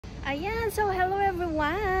Ayan, so hello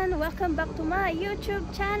everyone! Welcome back to my YouTube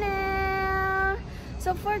channel!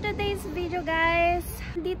 So for today's video guys,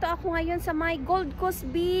 dito ako ngayon sa my Gold Coast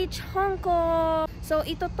Beach, Hong Kong. So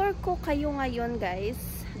itutur ko kayo ngayon guys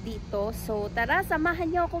dito. So tara, samahan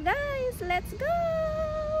niyo ako guys! Let's go!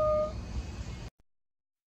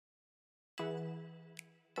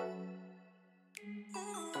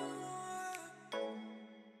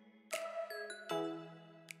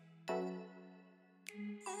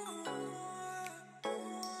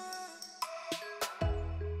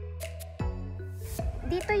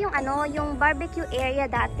 Dito yung yung barbecue area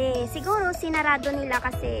dati. Siguro sinarado nila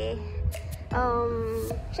kasi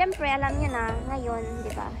syempre alam niyo na ngayon,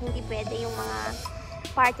 'di ba? Hindi pwede yung mga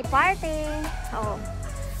party-party. Oh.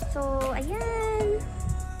 So, ayan.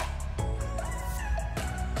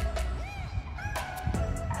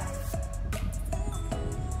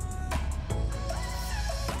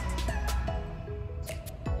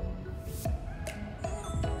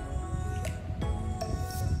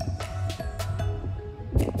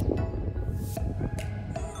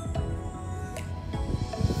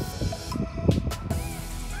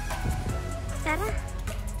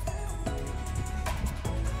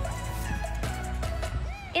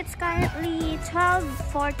 It's currently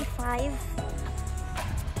 12:45.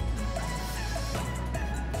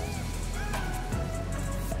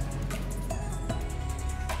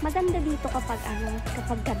 Maganda dito kapag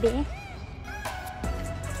kapag gabi.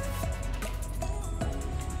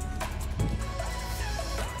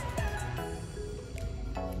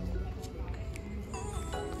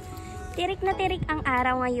 Tirik na tirik ang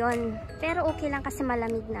araw ngayon, pero okay lang kasi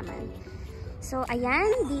malamig naman. So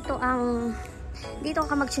ayan, dito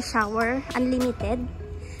ka magsha-shower, unlimited.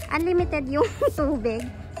 Unlimited yung tubig.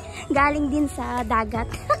 Galing din sa dagat.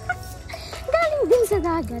 Galing din sa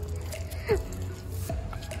dagat.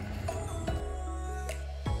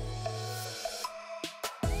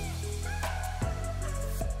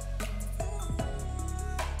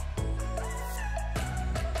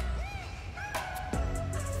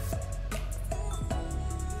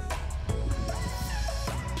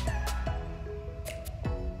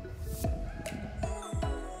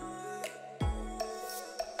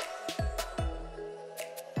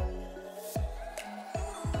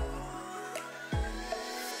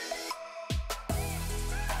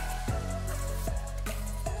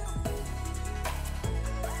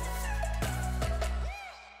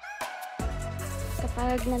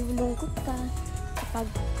 Kapag nalulungkot ka, kapag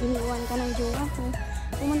iniwan ka ng jowa ko,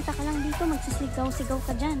 pumunta ka lang dito, magsisigaw-sigaw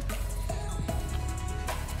ka dyan.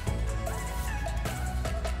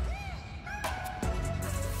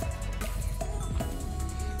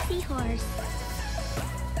 Seahorse.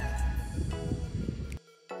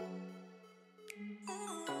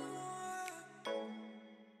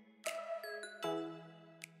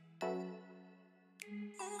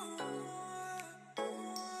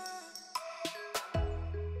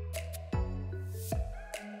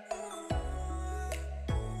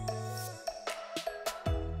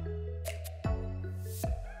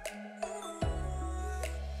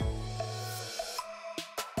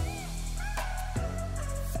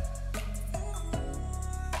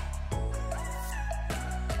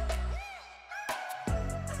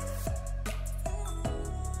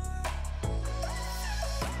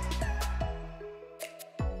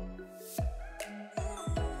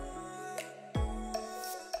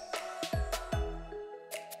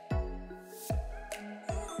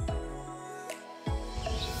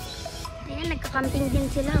 Ayan, nagka-camping din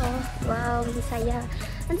sila, oh. Wow, ang saya.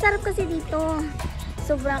 Ang sarap kasi dito.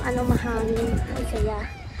 Sobrang mahangin. Ang saya.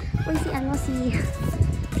 Uy,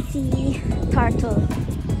 si Turtle.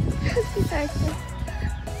 Si Turtle.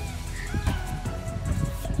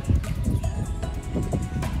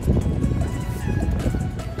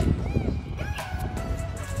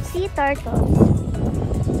 Sea turtles.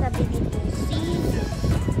 Sabi dito, sea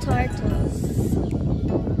turtles.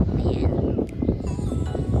 Ayan.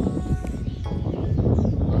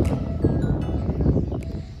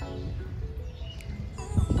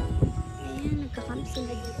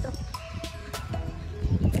 Sila dito.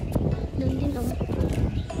 Doon din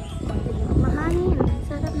mahangin.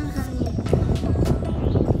 Sarap ng hangin.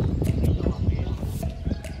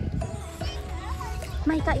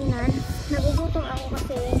 May kainan. Nagugutom ako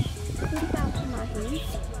kasi hindi pa ako kumain.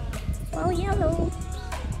 Wow, yellow.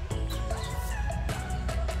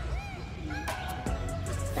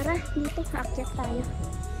 Tara, dito. Aakyat tayo.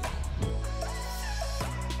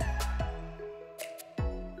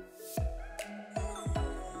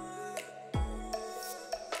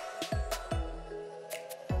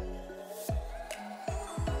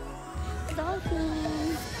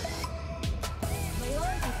 Dolphin.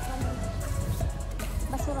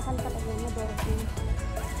 Dolphin.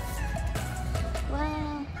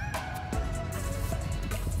 Wow!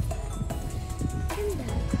 Ganda.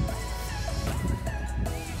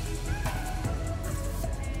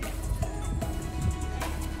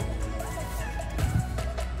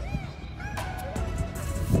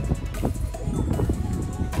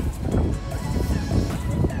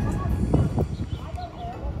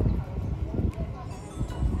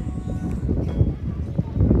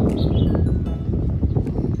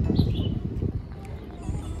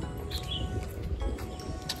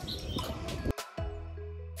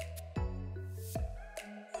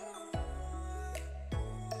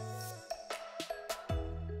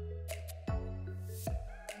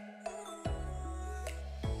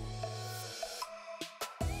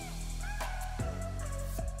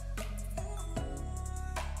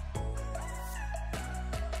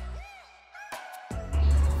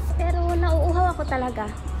 Pero nauuhaw ako talaga.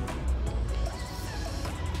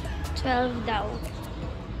 12 daw.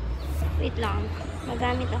 Wait lang.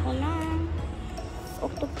 Magamit ako ng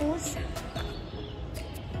octopus.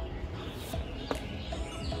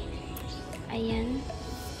 Ayan.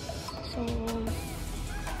 So,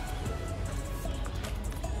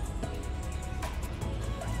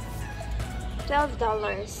 $12.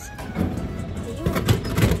 Ayun.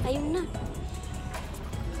 Ayun na.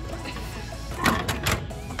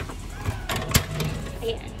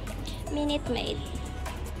 Ayan. Minute Maid.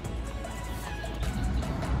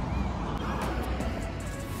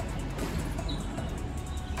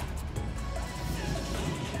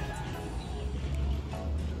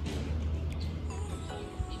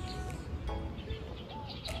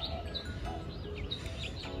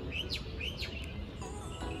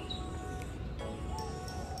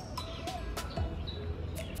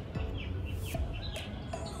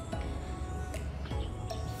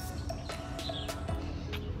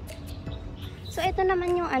 So, ito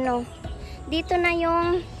naman yung ano. Dito na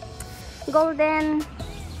yung Golden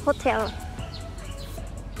Hotel.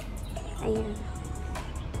 Ayan.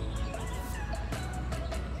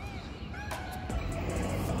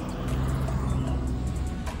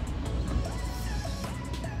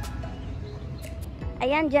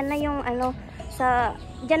 Ayan, dyan na yung ano,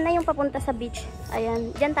 dyan na yung papunta sa beach.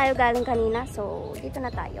 Ayan, dyan tayo galing kanina. So, dito na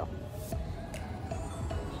tayo.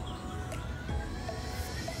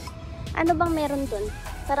 Ano bang meron dun?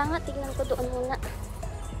 Tara nga, tignan ko doon muna.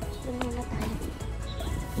 Doon muna tayo.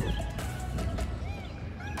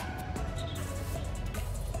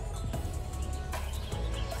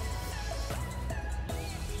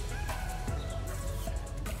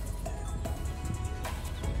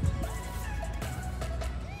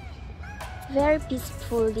 Very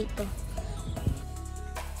peaceful dito.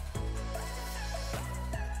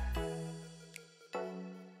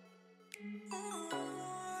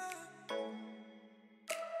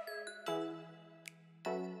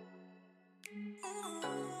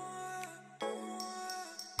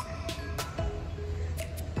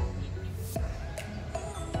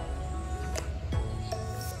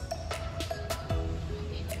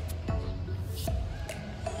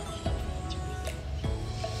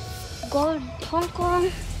 Hong Kong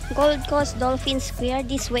Gold Coast Dolphin Square,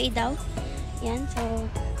 this way daw. Yan, so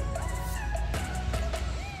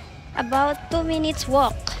about 2 minutes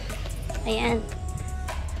walk. Ayan.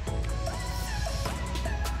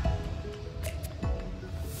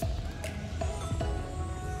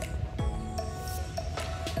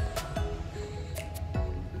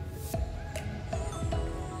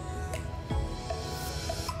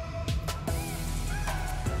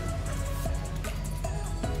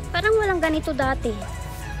 Parang walang ganito dati.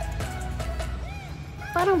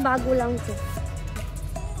 Parang bago lang to.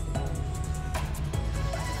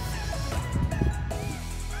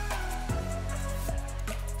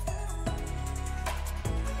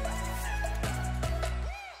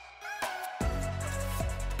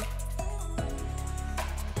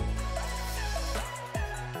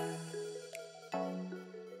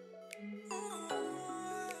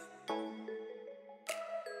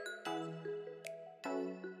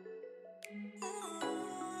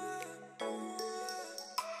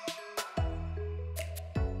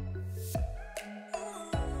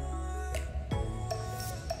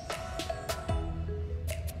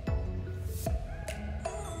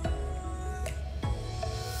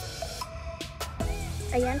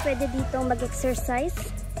 Ayan, pwede dito mag-exercise.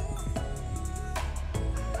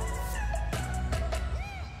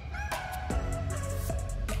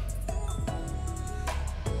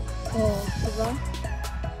 Oh, diba?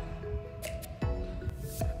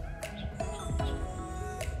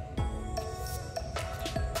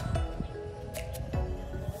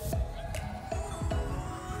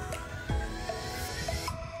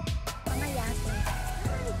 Mamaya.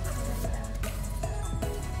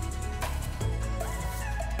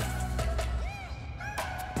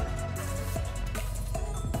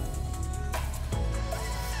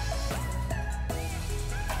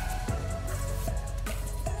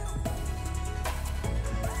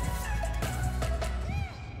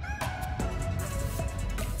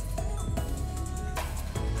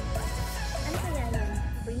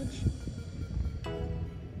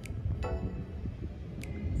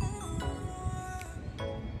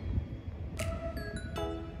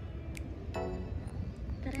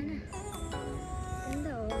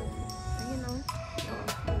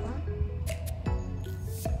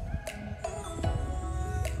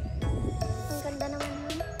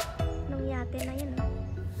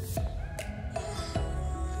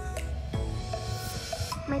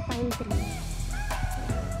 tree.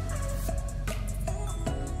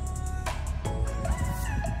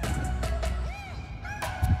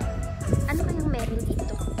 Ano kayang meron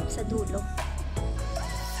dito sa dulo?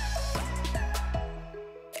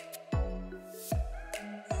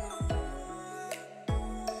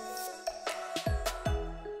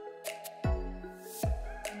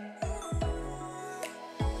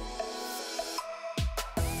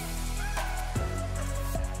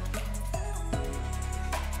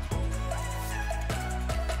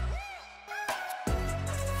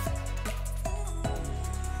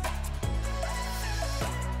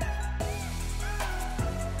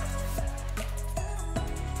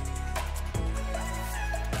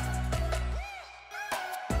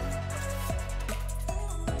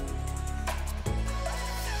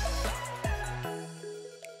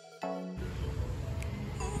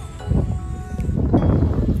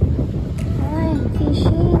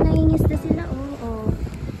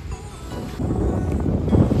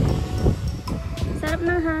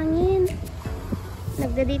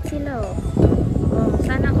 Nagda-date sila oh. Oh,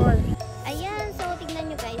 sana all. Ayan, so tignan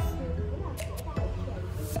nyo guys.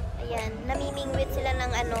 Ayan, namimingwit sila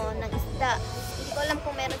ng ano, ng isda. Hindi ko alam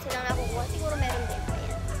kung meron silang nakukuha. Siguro meron din.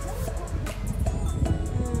 Ayan.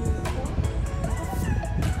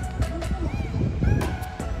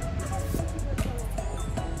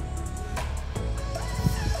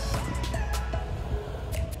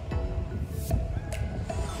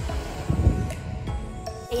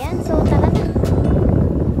 Ayan, so tara na.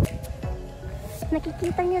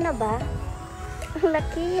 Nakikita nyo na ba? Ang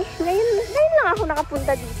laki. Ngayon lang ako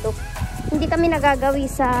nakapunta dito. Hindi kami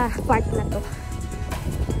nagagawi sa park na to.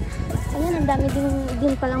 Ayan, ang dami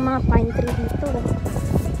din palang mga pine tree dito.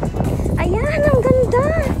 Ayan, ang ganda.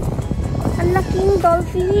 Ang laking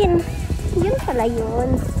dolphin. Yun pala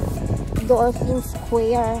yun. Dolphin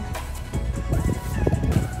Square.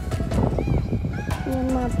 Ayan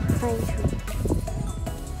mga pine tree.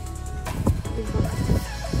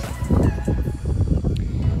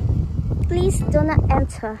 Please do not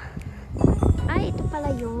enter. Ay, ito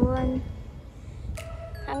pala yun.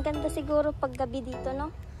 Ang ganda siguro pag gabi dito,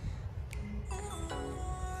 no?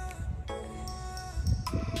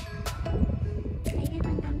 Ayan,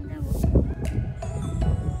 ang ganda.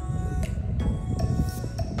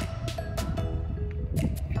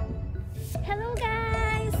 Hello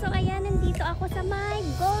guys! So, ayan, nandito ako sa my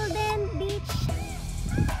Golden Beach.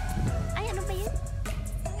 Ay, ano ba yun?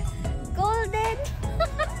 Golden...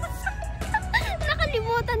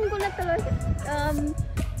 Nakalimutan ko na tuloy.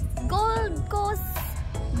 Gold Coast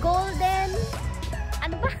Golden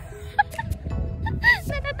ano ba?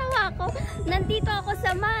 Natatawa ako. Nandito ako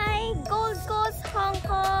sa may Gold Coast Hong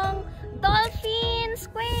Kong Dolphin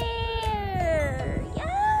Square.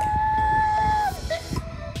 Yan!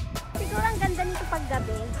 Siguro ang ganda nito pag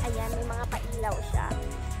gabi. Ayan, may mga pailaw siya.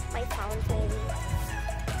 May fountain.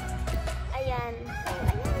 Ayan. So,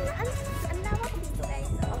 ayan. Ang lawak dito guys.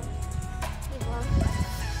 Oh. Diba?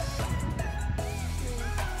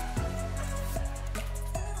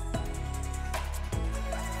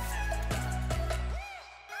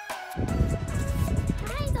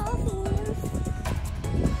 Hi Dolphins!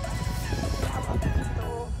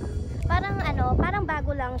 Parang ano, parang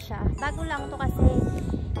bago lang siya. Bago lang to kasi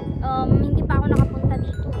hindi pa ako nakapunta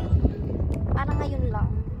dito eh. Parang ngayon lang.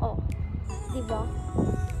 Oh. Diba?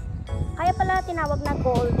 Kaya pala tinawag na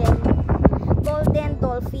Golden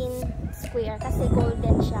Dolphin Square kasi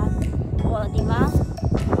golden siya. O, diba?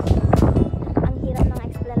 Ang hirap ng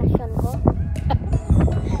explanation ko.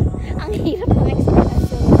 Ang hirap ng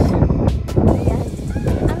explanation ko. Ayan.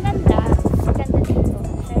 Ang ganda. Ang ganda dito.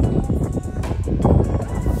 Fairness.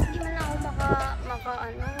 Hindi man lang ako makakuha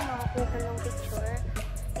ng picture.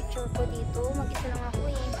 Picture ko dito. Mag-isa lang ako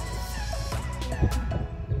eh.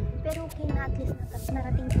 Pero okay na, at least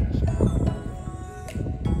narating ko siya.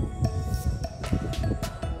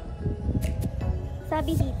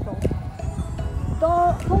 Sabi dito,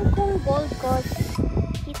 Hong Kong Gold Coast,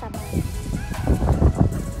 kita ba?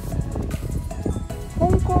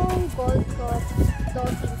 Hong Kong Gold Coast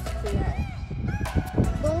Dolphin Square.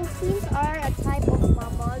 Dolphins are a type of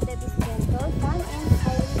mammal that is gentle, fun, and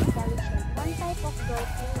highly intelligent. One type of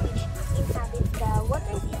dolphin which inhabits the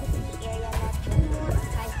waters in the city area, not Chunmun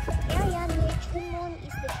area near Chunmun,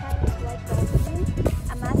 is the Chinese white dolphin,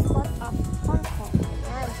 a mascot of Hong Kong.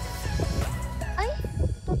 Ayan. Ay,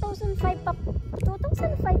 2005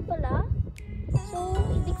 pala. So,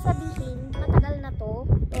 ibig sabihin, matagal na to,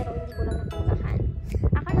 pero hindi ko lang napuntahan.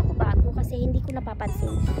 Akala ko bago kasi hindi ko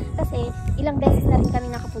napapansin. Kasi, ilang beses na rin kami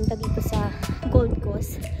nakapunta dito sa Gold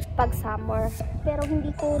Coast pag summer. Pero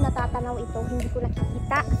hindi ko natatanaw ito, hindi ko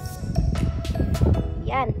nakikita.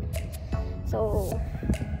 Yan. So,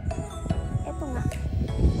 eto nga.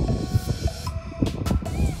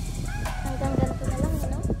 Hanggang ganito na lang,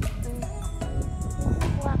 no?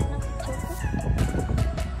 Kuha ko ng picture ko.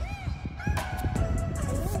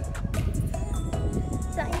 Ayan.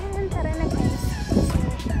 So, ayan. Tara na, guys.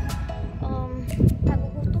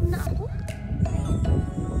 Nagugutom na ako. Ayan.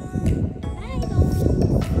 Bye, Dolphin.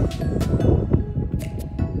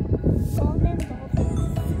 Golden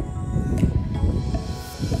Dolphins.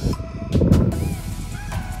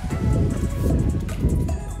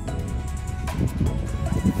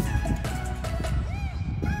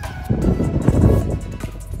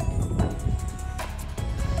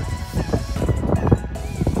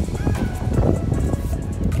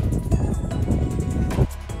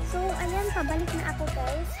 Pabalik na ako,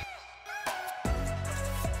 guys.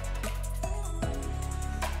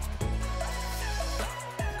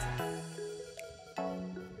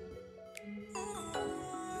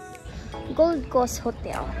 Gold Coast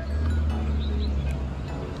Hotel.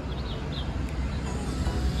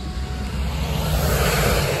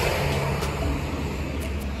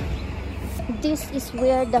 This is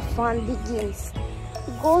where the fun begins.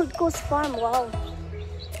 Gold Coast Farm, wow.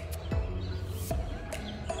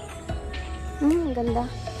 Ganda.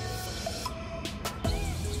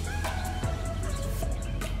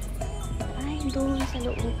 Ay, doon sa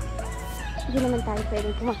loob. Hindi naman tayo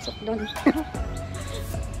pwedeng pumasok doon.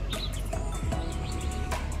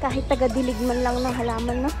 Kahit taga-dilig man lang ng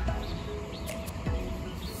halaman, no?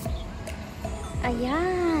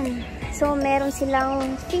 Ayan. So, meron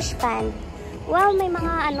silang fish pan. Wow, may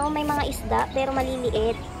mga may mga isda, pero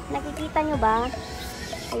maliliit. Nakikita nyo ba?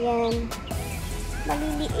 Ayan.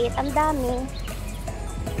 Maliliit. Ang dami.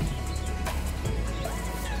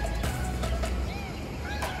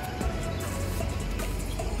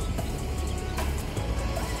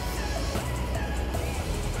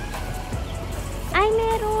 Ay,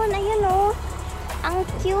 meron. Ayun, oh. Ang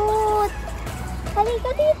cute.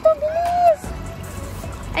 Halika dito, bilis.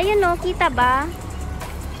 Ayun, oh. Kita ba?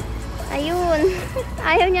 Ayun.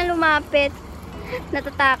 Ayaw niya lumapit.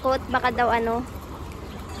 Natatakot. Baka daw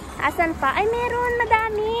Asan pa? Ay, meron.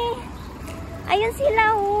 Madami. Ayun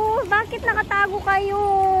sila, oh. Bakit nakatago kayo?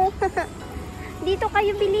 Dito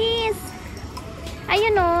kayo, bilis.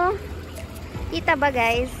 Ayun, oh. Kita ba,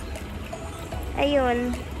 guys?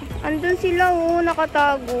 Ayun. Andun sila, oh,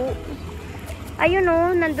 nakatago. Ayun,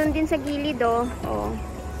 oh, nandun din sa gilid, oh. Oh.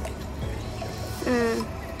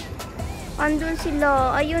 Andun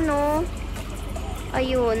sila. Ayun, oh.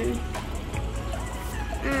 Ayun.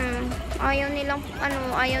 Ayaw nilang,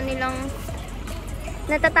 ayaw nilang,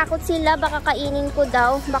 natatakot sila, baka kainin ko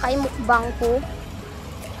daw, baka imukbang ko.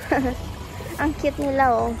 Ang cute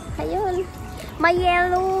nila, oh. Ayun. My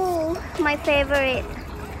yellow. My favorite.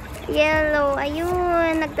 Yellow.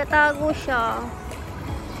 Ayun. Nagtatago siya.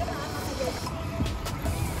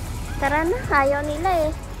 Tara na. Ayaw nila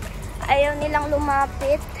eh. Ayaw nilang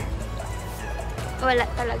lumapit. Wala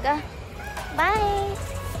talaga. Bye!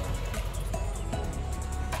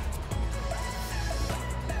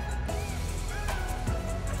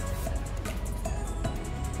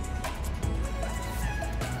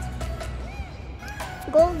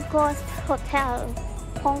 Gold Coast Hotel,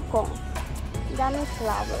 Hong Kong. Daming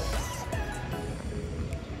flowers.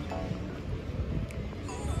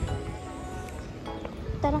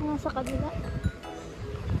 Tara nga sa kabila.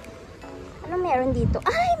 Ano meron dito?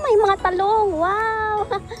 Ay, may mga talong. Wow!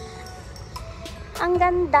 Ang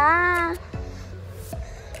ganda.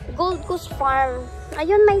 Gold Coast Farm.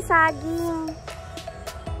 Ayun, may saging.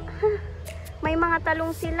 May mga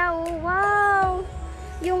talong sila. Oh, wow!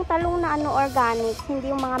 Yung talong na organic,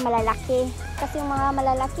 hindi yung mga malalaki. Kasi yung mga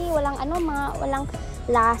malalaki, walang walang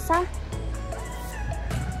lasa.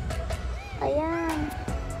 Ayan.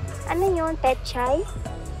 Ano yun? Pechay?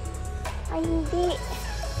 Ay, hindi.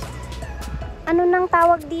 Ano nang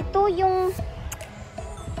tawag dito? Yung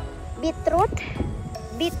beetroot?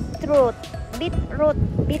 Beetroot.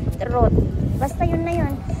 Basta yun na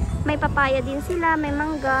yun. May papaya din sila, may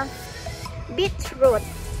mangga. Beetroot.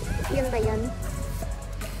 Yun ba yun?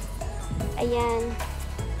 Ayan.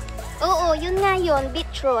 Oo, yun nga yun.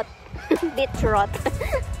 Beetroot. Beetroot.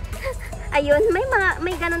 Ayun,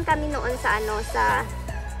 may ganun kami noon sa sa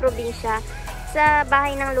probinsya. Sa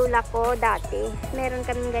bahay ng lola ko dati, meron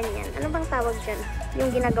kaming ganyan. Ano bang tawag dyan? Yung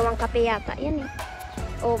ginagawang kape yata. Yan eh.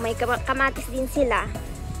 Oh, may kamatis din sila.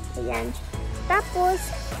 Ayan. Tapos,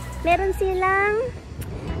 meron silang,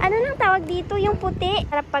 ano nang tawag dito? Yung puti.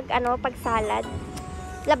 Para pag salad.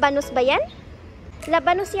 Labanos ba yan?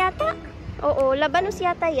 Labanos yata? Oo, labanos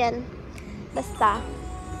yata yan. Basta.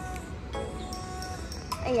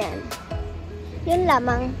 Ayan. Yun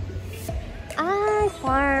lamang. Ay,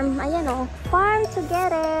 farm. Ayan o. Farm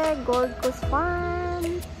together. Gold Coast Farm.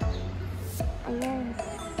 Ayan.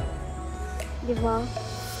 Diba?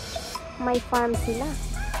 May farm sila.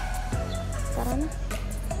 Tara na.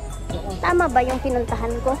 Tama ba yung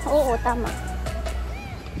pinuntahan ko? Oo, tama.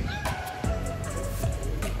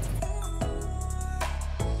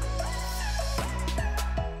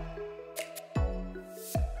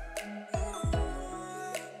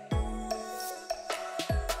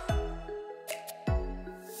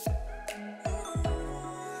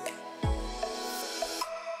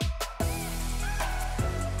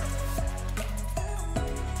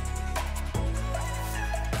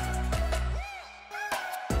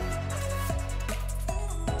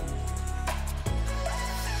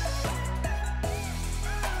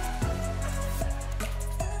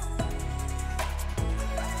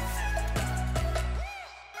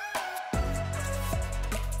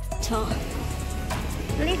 So,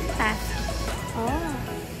 lift pass. Oh.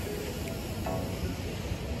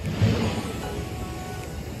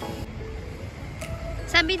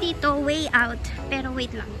 Sabi dito, way out. Pero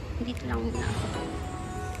wait lang. Dito lang muna ako.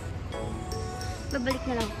 Babalik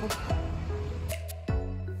na lang ako.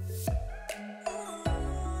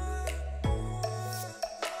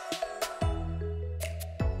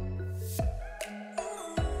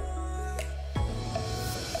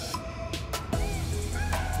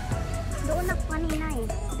 Doon ako kanina eh.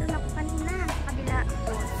 Doon ako kanina. Sa kabila.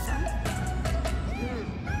 Doon.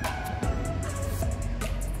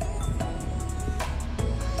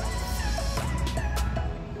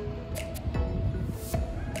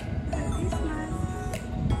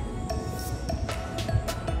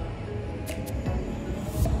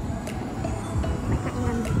 May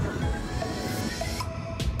kainan dito.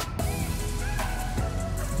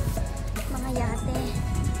 Mga yate.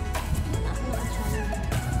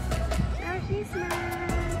 Christmas.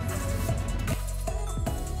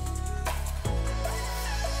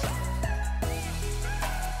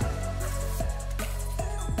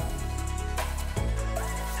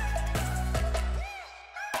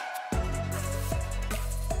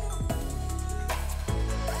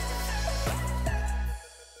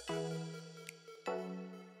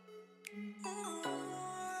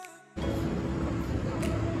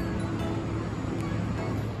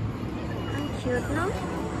 Ang cute, no?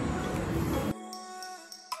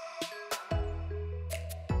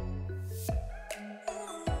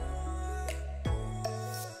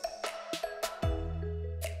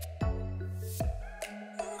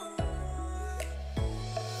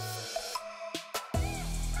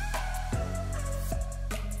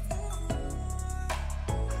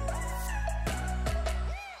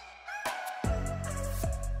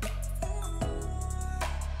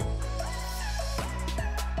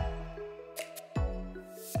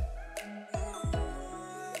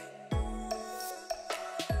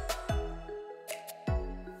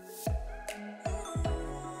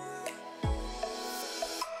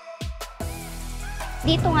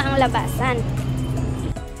 Dito nga ang labasan.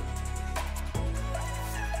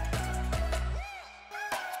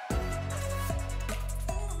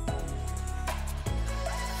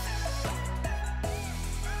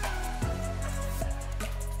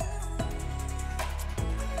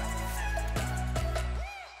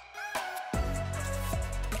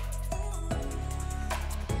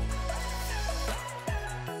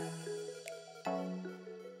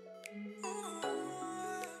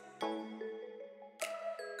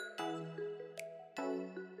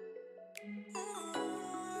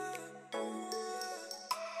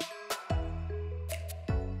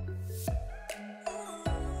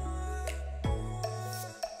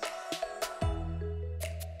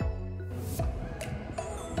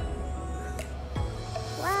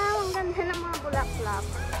 Ang ganda ng mga bulaklak.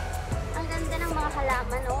 Ang ganda ng mga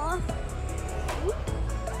halaman, oh.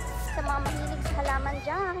 Sa mga mahilig sa halaman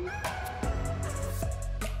dyan.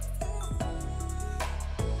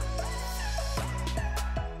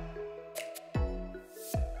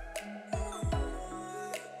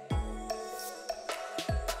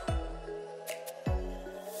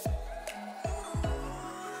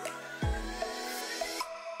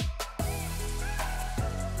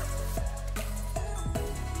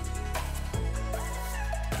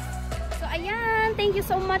 Ayan, thank you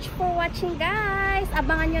so much for watching, guys.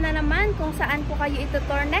 Abangan nyo na naman kung saan po kayo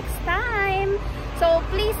itutour next time. So,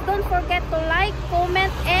 please don't forget to like, comment,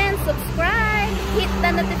 and subscribe. Hit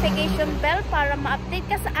the notification bell para ma-update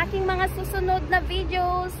ka sa aking mga susunod na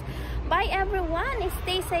videos. Bye everyone.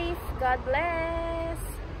 Stay safe. God bless.